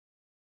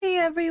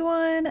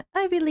everyone,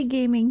 Ivy Lee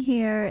Gaming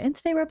here, and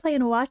today we're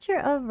playing Watcher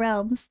of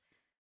Realms.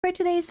 For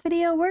today's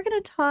video, we're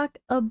going to talk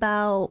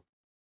about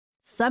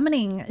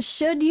summoning.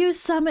 Should you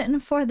summon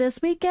for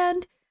this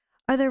weekend?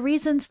 Are there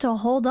reasons to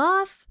hold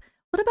off?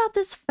 What about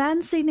this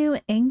fancy new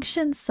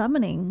ancient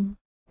summoning?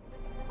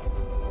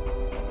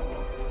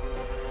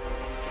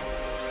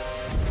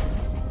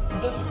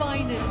 The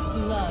finest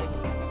blood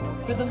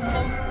for the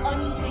most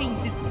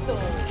untainted soul.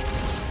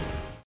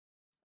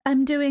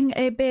 I'm doing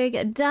a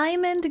big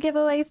diamond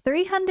giveaway,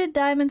 300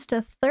 diamonds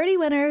to 30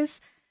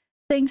 winners,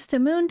 thanks to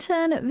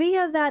Moonton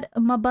via that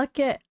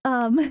Mabucket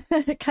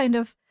kind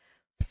of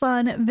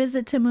fun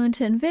visit to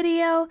Moonton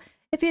video.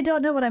 If you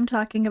don't know what I'm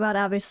talking about,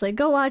 obviously,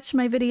 go watch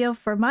my video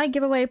for my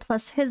giveaway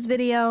plus his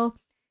video.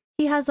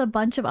 He has a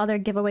bunch of other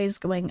giveaways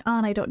going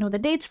on. I don't know the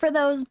dates for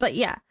those, but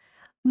yeah.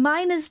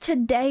 Mine is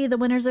today. The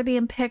winners are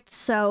being picked,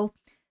 so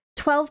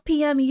 12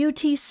 p.m.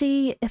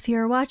 UTC. If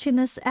you're watching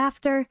this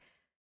after,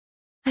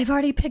 I've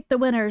already picked the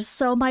winners.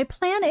 So my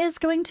plan is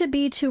going to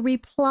be to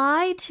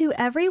reply to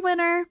every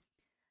winner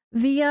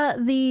via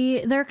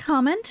their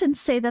comment and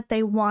say that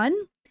they won.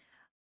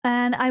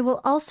 And I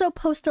will also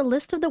post a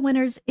list of the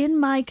winners in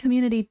my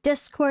community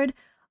Discord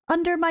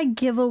under my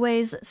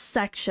giveaways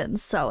section.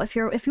 So if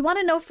you want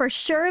to know for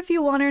sure if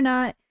you won or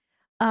not,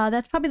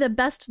 that's probably the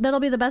best. That'll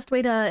be the best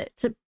way to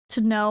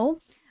know.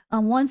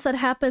 Once that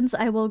happens,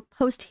 I will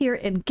post here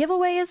in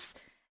giveaways,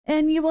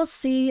 and you will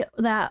see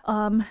that.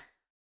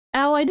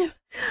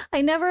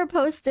 I never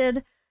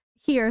posted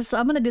here, so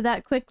I'm gonna do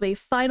that quickly.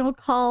 Final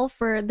call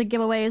for the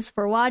giveaways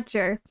for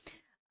Watcher.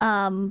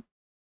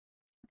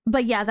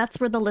 But yeah, that's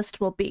where the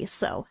list will be.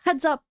 So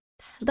heads up,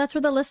 that's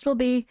where the list will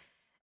be.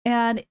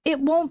 And it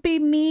won't be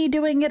me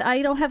doing it.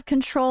 I don't have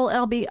control.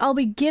 I'll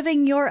be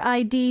giving your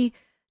ID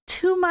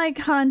to my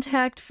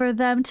contact for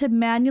them to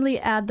manually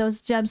add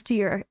those gems to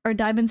your or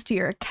diamonds to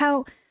your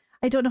account.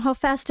 I don't know how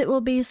fast it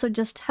will be, so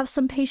just have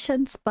some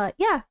patience. But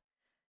yeah,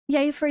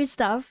 yay, free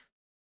stuff.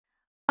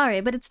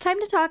 Alright, but it's time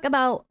to talk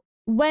about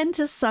when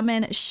to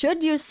summon.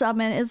 Should you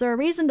summon? Is there a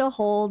reason to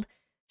hold?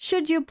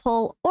 Should you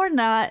pull or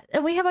not?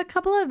 And we have a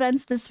couple of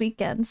events this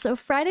weekend. So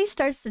Friday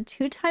starts the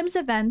 2x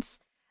events,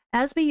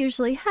 as we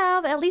usually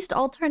have, at least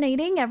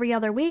alternating every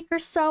other week or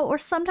so, or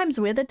sometimes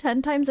with a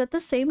 10x at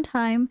the same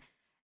time.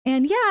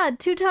 And yeah,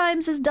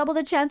 2x is double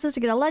the chances to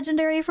get a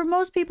legendary. For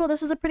most people,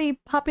 this is a pretty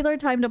popular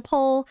time to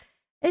pull.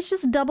 It's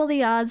just double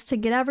the odds to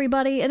get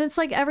everybody, and it's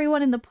like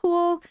everyone in the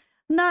pool,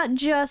 not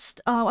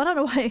just, I don't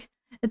know why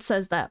it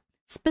says that.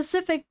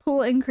 Specific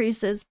pool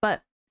increases,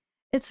 but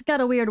it's got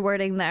a weird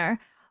wording there.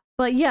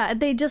 But yeah,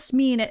 they just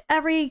mean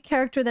every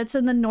character that's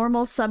in the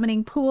normal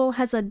summoning pool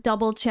has a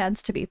double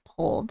chance to be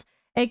pulled.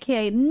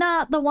 AKA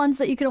not the ones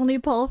that you can only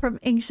pull from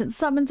Ancient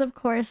Summons, of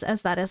course,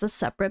 as that is a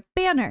separate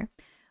banner.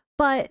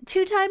 But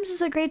 2x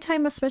is a great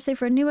time, especially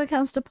for new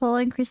accounts to pull,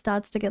 increased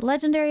odds to get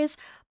legendaries.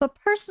 But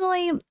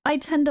personally, I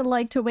tend to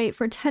like to wait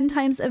for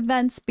 10x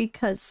events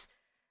because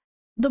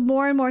the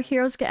more and more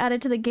heroes get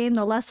added to the game,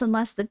 the less and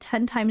less the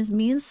 10x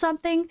means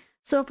something.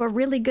 So if a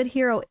really good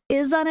hero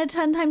is on a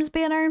 10x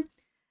banner,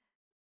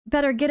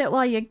 better get it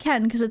while you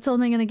can, because it's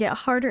only going to get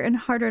harder and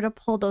harder to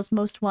pull those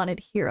most wanted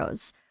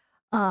heroes.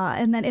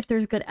 And then if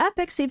there's good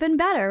epics, even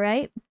better,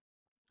 right?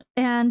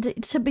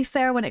 And to be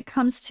fair, when it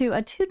comes to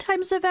a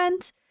 2x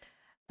event,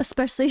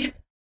 especially,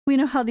 we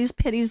know how these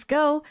pities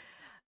go,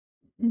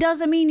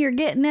 doesn't mean you're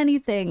getting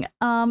anything.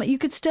 You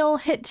could still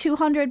hit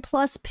 200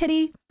 plus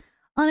pity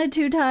on a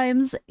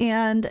 2x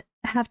and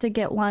have to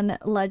get one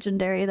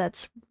legendary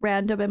that's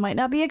random and might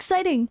not be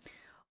exciting.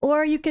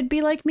 Or you could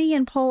be like me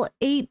and pull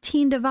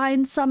 18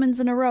 divine summons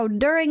in a row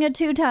during a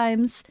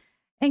 2x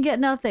and get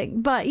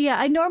nothing. But yeah,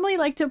 I normally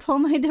like to pull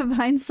my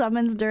divine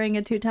summons during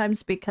a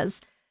 2x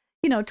because,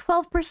 you know,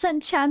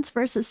 12% chance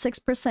versus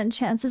 6%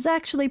 chance is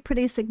actually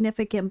pretty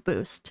significant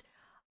boost.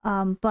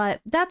 But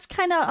that's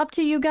kind of up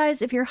to you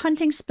guys. If you're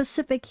hunting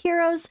specific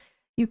heroes,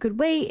 you could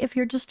wait. If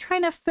you're just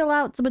trying to fill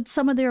out with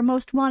some of their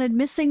most wanted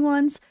missing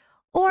ones,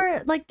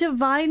 or like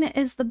divine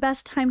is the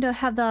best time to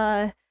have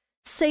the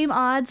same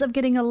odds of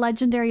getting a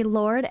legendary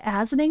lord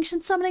as an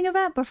ancient summoning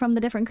event, but from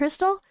the different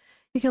crystal.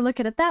 You can look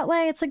at it that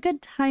way. It's a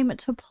good time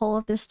to pull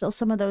if there's still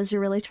some of those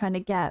you're really trying to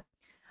get.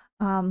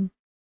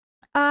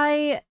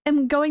 I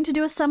am going to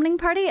do a summoning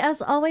party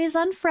as always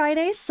on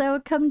Friday, so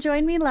come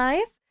join me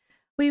live.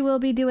 We will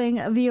be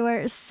doing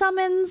viewer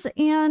summons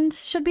and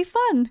should be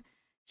fun.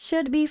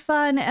 Should be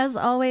fun as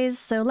always.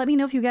 So let me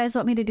know if you guys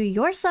want me to do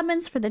your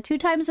summons for the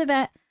 2x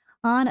event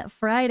on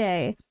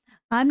Friday.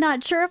 I'm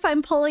not sure if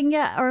I'm pulling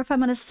yet or if I'm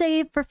going to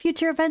save for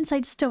future events.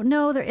 I just don't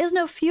know. There is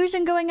no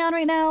fusion going on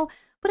right now.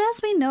 But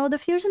as we know, the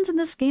fusions in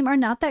this game are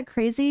not that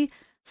crazy.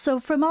 So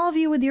from all of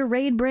you with your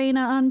raid brain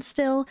on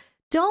still,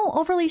 don't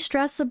overly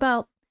stress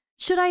about,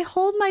 should I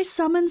hold my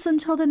summons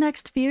until the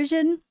next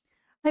fusion?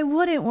 I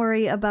wouldn't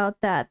worry about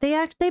that.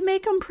 They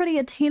make them pretty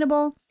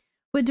attainable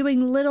with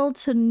doing little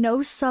to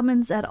no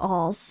summons at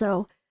all.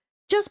 So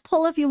just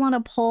pull if you want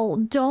to pull.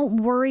 Don't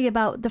worry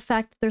about the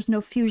fact that there's no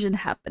fusion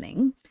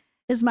happening,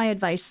 is my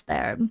advice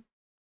there.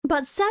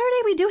 But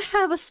Saturday we do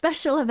have a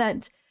special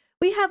event.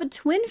 we have a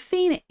Twin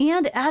Fiend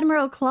and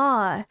Admiral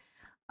Claw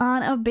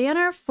on a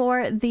banner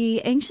for the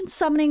Ancient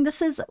Summoning.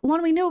 This is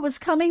one we knew was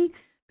coming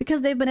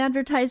because they've been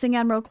advertising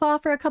Admiral Claw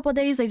for a couple of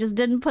days. They just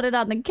didn't put it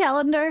on the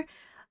calendar.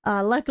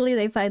 Luckily,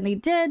 they finally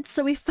did.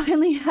 So we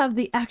finally have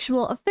the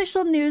actual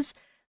official news.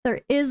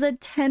 There is a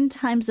 10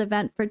 times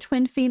event for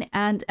Twin Fiend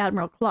and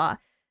Admiral Claw.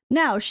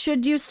 Now,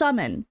 should you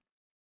summon?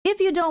 If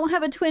you don't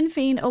have a Twin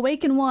Fiend,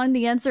 Awaken 1,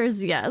 the answer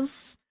is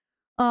yes.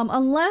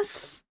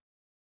 Unless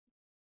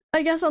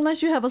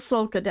you have a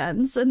Soul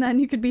Cadence, and then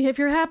you could be, if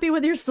you're happy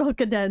with your Soul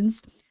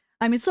Cadence.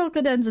 I mean, Soul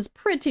Cadence is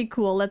pretty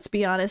cool, let's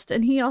be honest,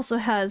 and he also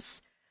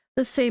has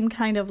the same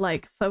kind of,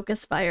 like,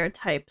 Focus Fire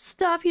type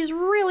stuff. He's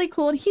really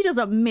cool, and he does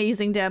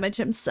amazing damage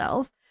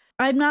himself.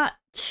 I'm not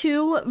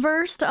too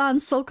versed on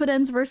Soul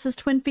Cadence versus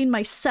Twin Fiend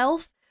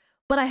myself,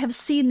 but I have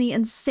seen the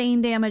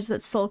insane damage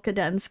that Soul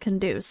Cadence can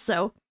do,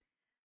 so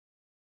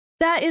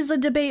that is a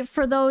debate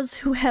for those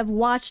who have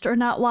watched or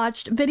not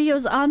watched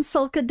videos on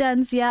Soul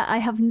Cadence yet. I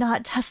have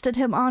not tested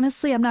him,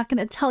 honestly. I'm not going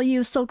to tell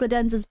you Soul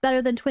Cadence is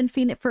better than Twin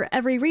Fiend for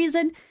every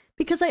reason,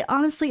 because I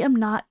honestly am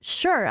not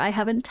sure. I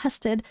haven't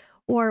tested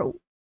or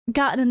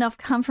gotten enough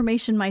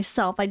confirmation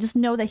myself. I just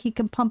know that he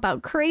can pump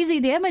out crazy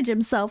damage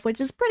himself, which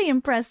is pretty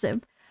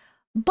impressive.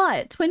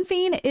 But Twin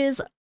Fiend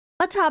is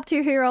a top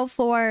tier hero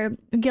for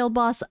Guild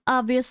Boss,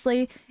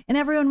 obviously, and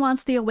everyone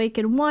wants the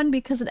Awaken 1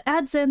 because it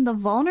adds in the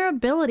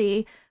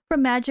vulnerability for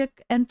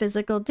magic and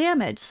physical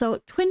damage.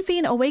 So Twin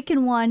Fiend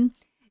Awaken 1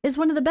 is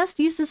one of the best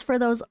uses for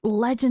those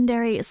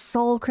legendary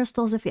soul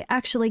crystals if you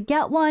actually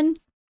get one,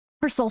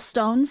 or soul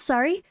stones,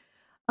 sorry,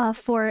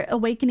 for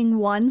awakening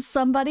 1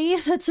 somebody.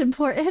 That's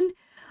important.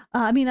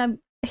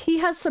 He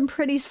has some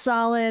pretty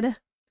solid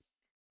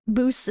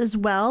boosts as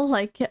well.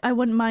 Like, I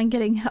wouldn't mind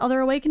getting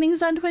other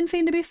awakenings on Twin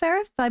Fiend, to be fair,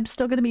 if I'm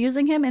still going to be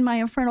using him in my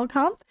Infernal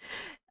comp,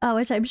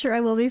 which I'm sure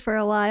I will be for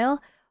a while.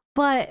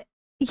 But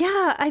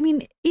yeah, I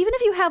mean, even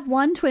if you have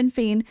one Twin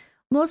Fiend,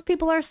 most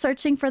people are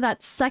searching for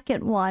that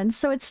second one,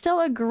 so it's still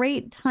a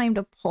great time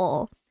to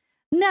pull.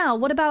 Now,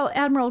 what about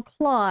Admiral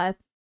Claw?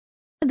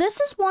 This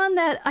is one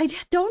that I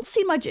don't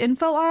see much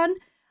info on.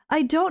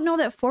 I don't know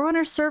that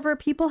Forerunner server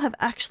people have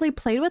actually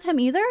played with him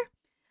either.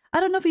 I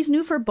don't know if he's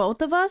new for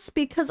both of us,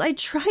 because I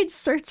tried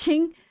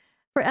searching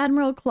for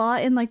Admiral Claw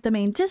in, like, the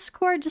main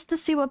Discord just to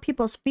see what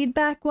people's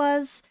feedback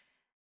was,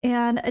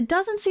 and it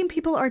doesn't seem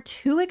people are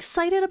too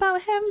excited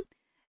about him.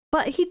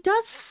 But he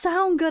does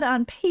sound good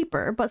on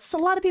paper, but a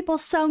lot of people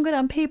sound good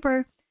on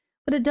paper,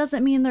 but it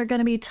doesn't mean they're going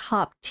to be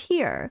top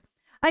tier.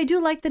 I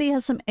do like that he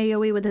has some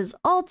AoE with his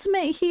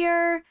ultimate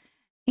here,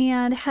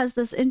 and has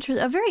this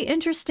a very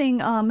interesting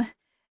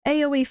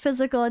AoE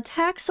physical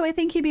attack, so I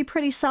think he'd be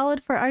pretty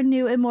solid for our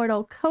new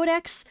Immortal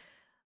Codex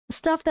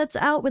stuff that's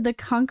out with the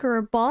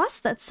Conqueror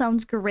boss. That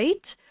sounds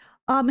great.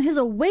 His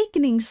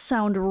awakenings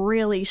sound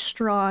really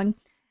strong.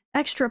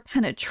 Extra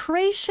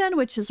penetration,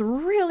 which is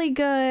really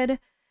good.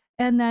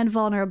 And then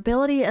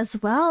vulnerability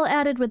as well,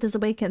 added with his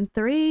Awaken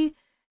 3.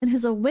 And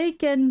his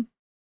Awaken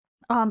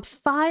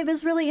 5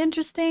 is really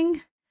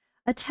interesting.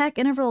 Attack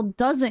interval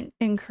doesn't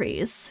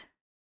increase.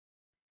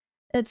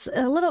 It's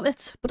a little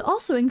bit, but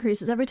also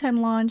increases every time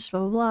launched, blah,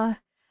 blah, blah.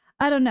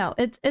 I don't know.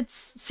 It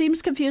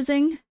seems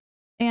confusing,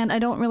 and I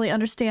don't really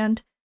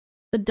understand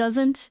the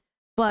doesn't.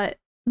 But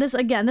this,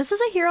 again, this is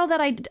a hero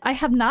that I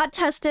have not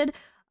tested.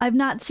 I've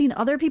not seen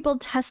other people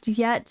test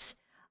yet.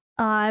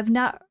 I've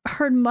not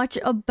heard much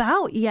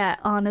about yet,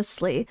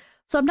 honestly.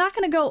 So I'm not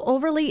going to go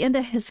overly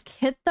into his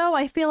kit, though.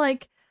 I feel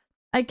like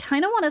I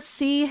kind of want to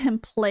see him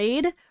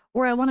played,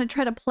 or I want to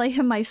try to play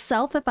him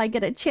myself if I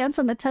get a chance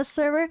on the test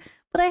server,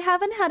 but I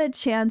haven't had a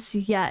chance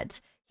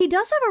yet. He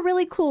does have a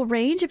really cool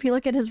range. If you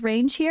look at his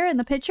range here in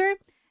the picture,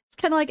 it's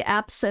kind of like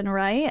Absin,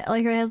 right?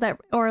 Like, he has that,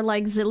 or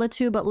like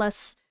Zillitu, but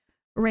less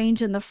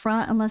range in the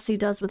front, unless he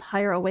does with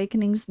higher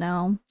awakenings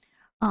now.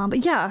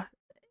 But yeah,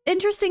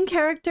 interesting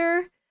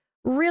character.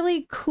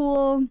 Really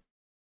cool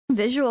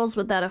visuals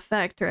with that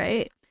effect,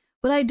 right?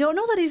 But I don't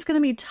know that he's going to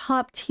be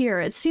top tier.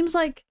 It seems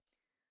like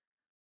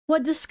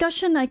what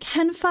discussion I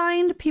can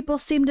find, people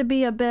seem to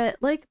be a bit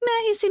like,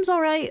 meh, he seems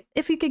alright.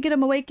 If you could get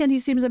him awakened, he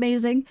seems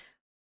amazing.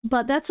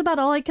 But that's about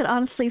all I could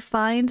honestly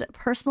find.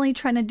 Personally,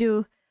 trying to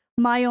do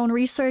my own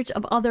research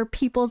of other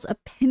people's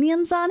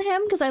opinions on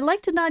him, because I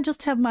like to not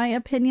just have my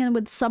opinion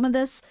with some of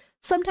this.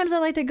 Sometimes I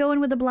like to go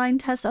in with a blind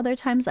test, other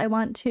times I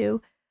want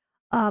to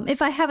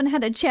if I haven't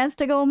had a chance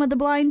to go in with the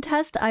blind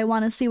test, I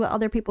want to see what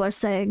other people are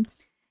saying.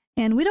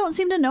 And we don't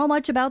seem to know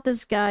much about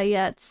this guy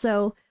yet,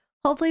 so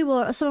hopefully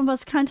some of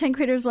us content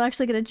creators will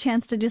actually get a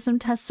chance to do some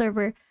test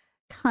server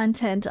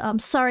content.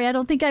 Sorry, I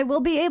don't think I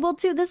will be able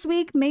to this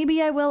week. Maybe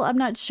I will, I'm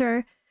not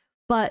sure.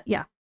 But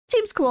yeah,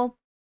 seems cool.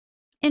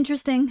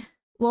 Interesting.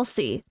 We'll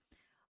see.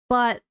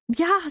 But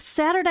yeah,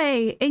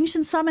 Saturday,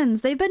 Ancient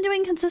Summons. They've been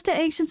doing consistent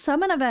Ancient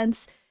Summon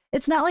events.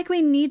 It's not like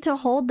we need to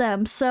hold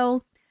them,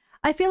 so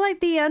I feel like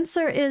the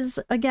answer is,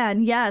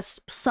 again, yes.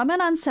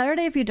 Summon on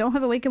Saturday if you don't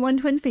have Awaken 1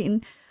 Twin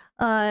Fiend.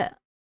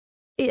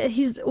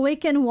 He's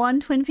Awaken 1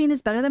 Twin Fiend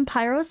is better than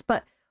Pyros,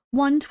 but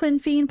 1 Twin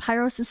Fiend,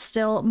 Pyros is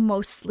still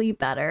mostly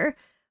better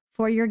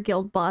for your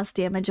guild boss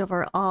damage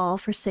overall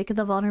for sake of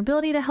the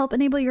vulnerability to help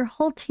enable your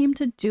whole team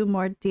to do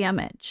more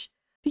damage.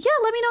 But yeah,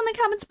 let me know in the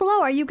comments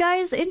below. Are you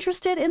guys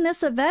interested in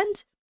this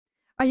event?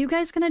 Are you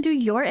guys going to do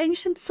your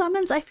ancient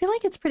summons? I feel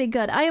like it's pretty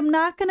good. I am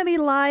not going to be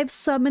live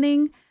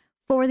summoning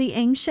for the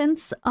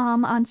ancients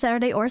on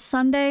Saturday or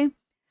Sunday,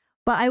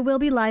 but I will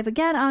be live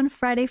again on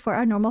Friday for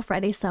our normal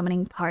Friday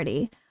summoning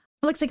party.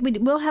 It looks like we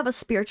will have a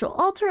spiritual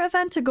altar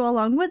event to go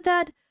along with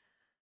that.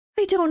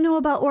 I don't know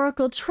about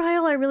Oracle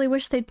Trial. I really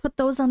wish they'd put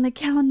those on the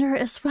calendar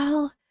as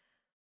well.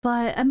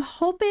 But I'm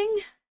hoping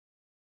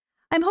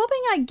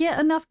I get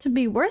enough to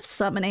be worth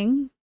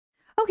summoning.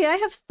 Okay, I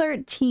have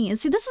 13.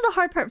 See, this is the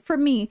hard part for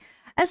me.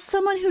 As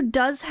someone who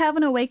does have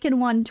an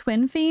Awakened One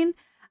Twin Fiend,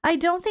 I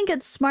don't think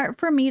it's smart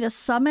for me to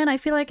summon. I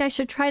feel like I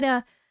should try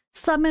to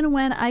summon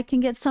when I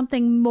can get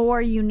something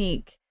more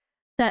unique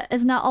that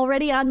is not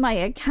already on my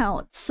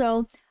account.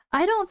 So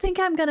I don't think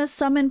I'm going to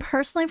summon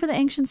personally for the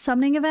Ancient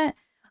Summoning event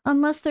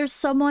unless there's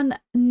someone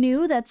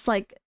new that's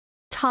like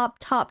top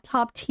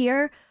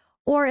tier,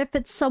 or if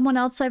it's someone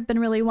else I've been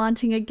really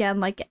wanting again,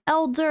 like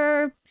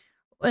Elder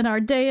and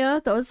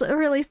Ardea. Those are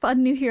really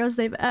fun new heroes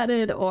they've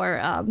added, or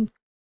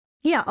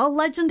yeah, a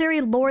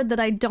legendary lord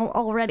that I don't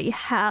already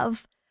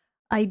have,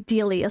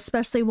 ideally,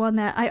 especially one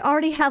that I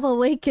already have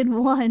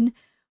Awakened One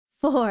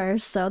for.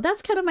 So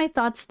that's kind of my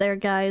thoughts there,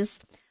 guys.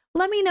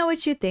 Let me know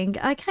what you think.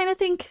 I kind of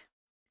think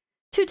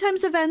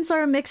 2x events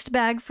are a mixed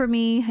bag for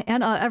me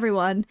and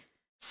everyone.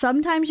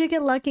 Sometimes you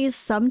get lucky,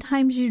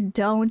 sometimes you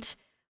don't,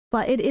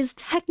 but it is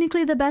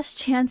technically the best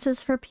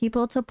chances for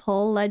people to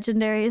pull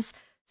legendaries.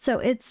 So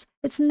it's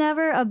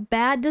never a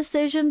bad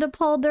decision to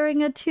pull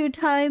during a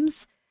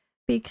 2x,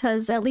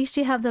 because at least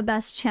you have the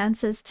best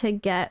chances to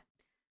get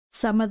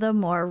some of the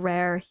more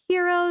rare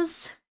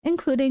heroes,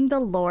 including the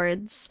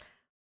lords.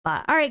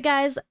 But alright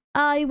guys,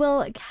 I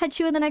will catch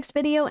you in the next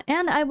video,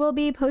 and I will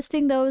be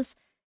posting those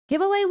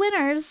giveaway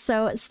winners,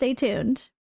 so stay tuned.